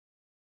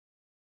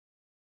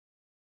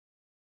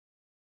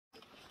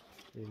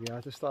Here we are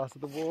at the start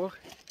of the walk.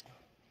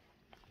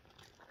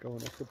 Going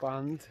up the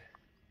band.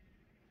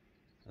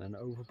 And then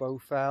over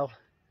Bowfell.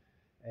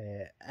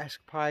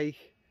 Esk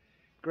Pike.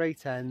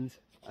 Great End.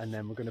 And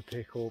then we're going to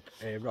pick up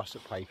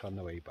Rosset Pike on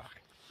the way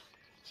back.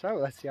 So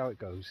let's see how it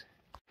goes.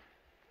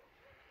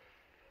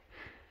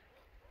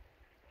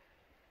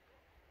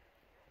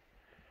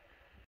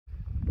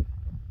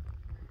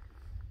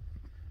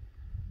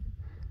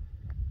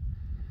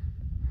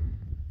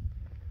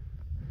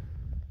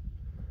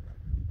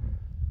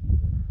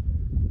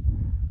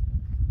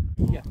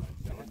 Yeah.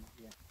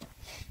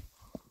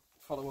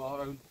 Follow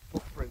our own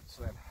footprints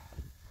then.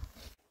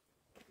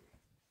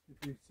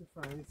 The boots are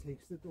finally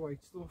tasted the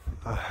white stuff.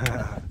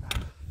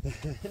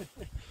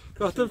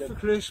 Got them for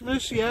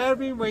Christmas, yeah, I've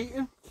been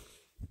waiting.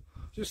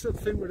 Just I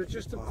think we're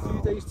just a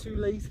few days too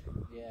late.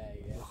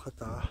 Yeah. Look at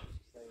that.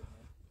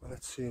 When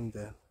it's zoomed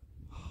in.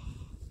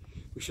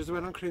 We should have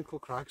went on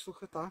Crags,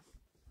 look at that.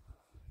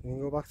 You can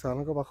go back down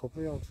and go back up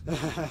again.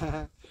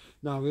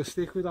 No, we'll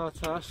stick with our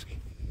task.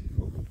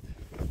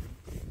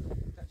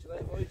 Catch you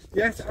later, boys.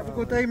 Yes, have a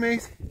good day,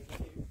 mate.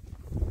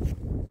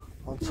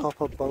 On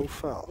top of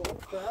Bowfell.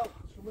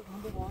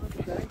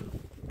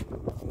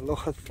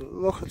 Look at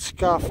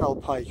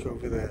Scarfell Pike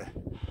over there.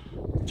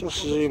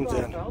 Just zoomed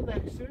in.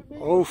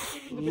 Oh,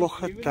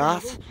 look at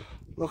that.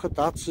 Look at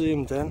that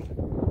zoomed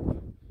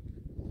in.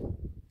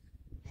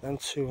 Them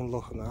two are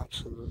looking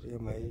absolutely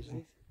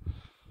amazing.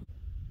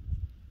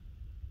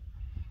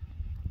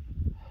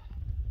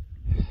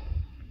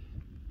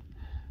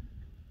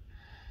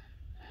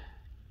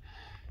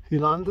 You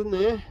landing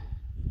there?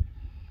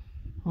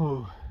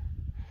 Oh.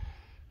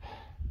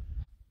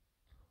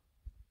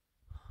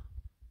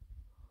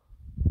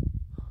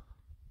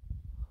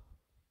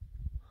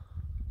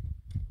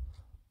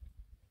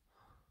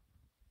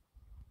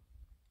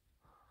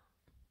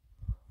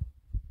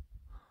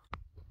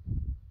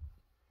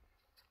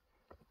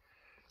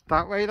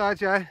 That way, lad,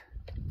 yeah.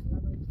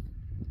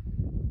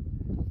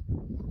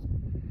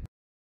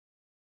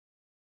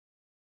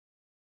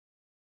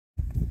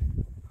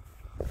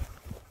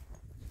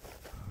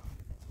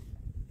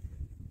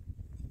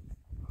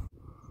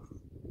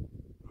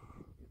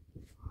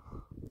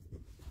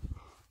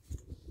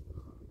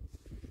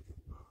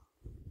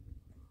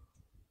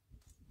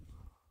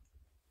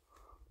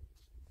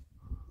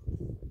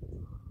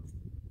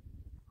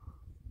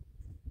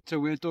 So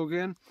we're dug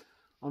in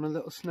on a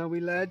little snowy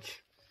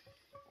ledge.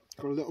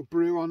 Got a little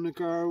brew on the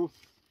go.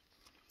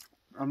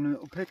 Having a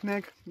little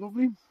picnic.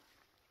 Lovely.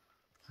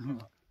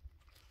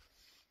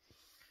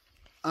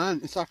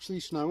 And it's actually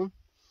snowing.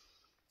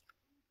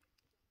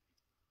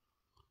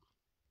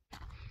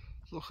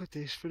 Look at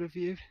this for a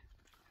view.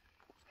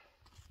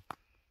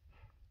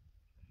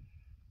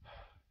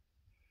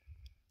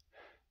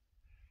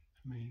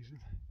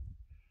 Amazing.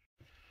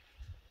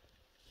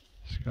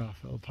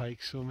 Scarfell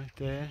Pike summit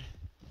there.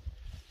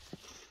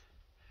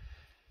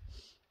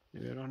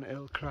 We're on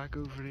Allen Crags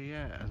over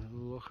here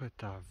and look at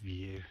that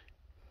view.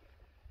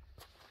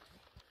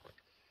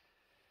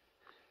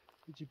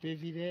 Did you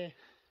bivvy there?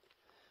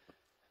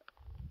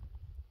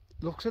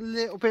 Looks a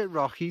little bit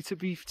rocky to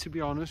be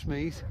honest,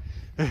 mate.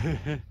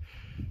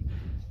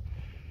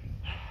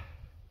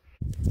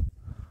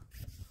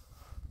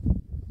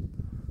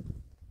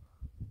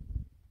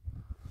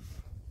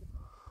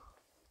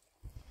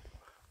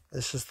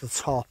 This is the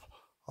top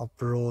of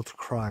Broad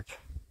Crag.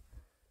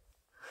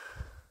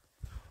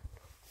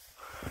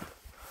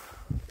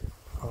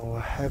 And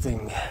we're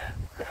heading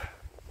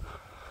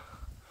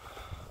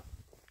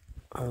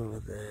over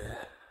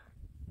there.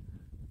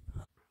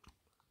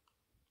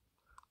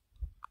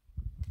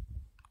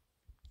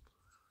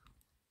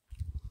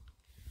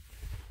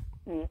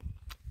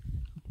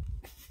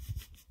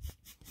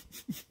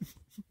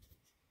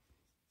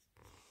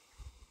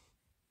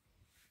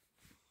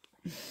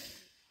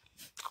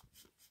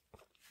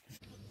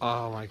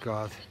 Oh my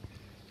god,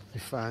 we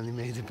finally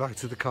made it back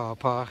to the car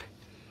park.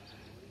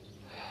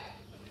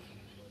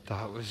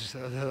 That was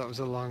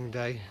a long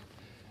day.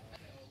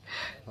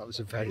 That was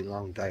a very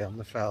long day on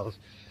the fells.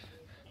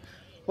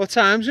 What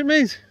time's it,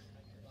 mate?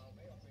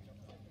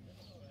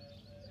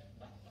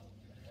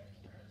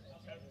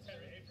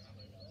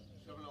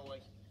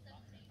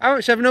 Oh,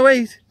 it's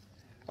 7:08.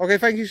 Okay,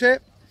 thank you, sir.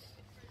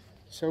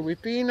 So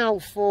we've been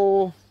out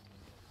for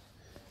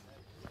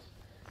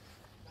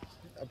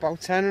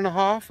about 10 and a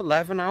half,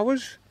 11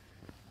 hours.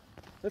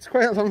 That's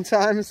quite a long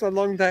time. It's a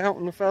long day out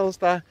on the fells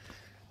there.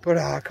 But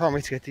I can't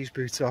wait to get these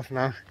boots off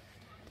now.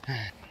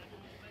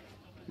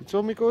 It's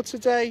done me good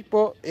today,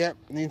 but yeah,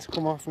 need to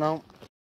come off now.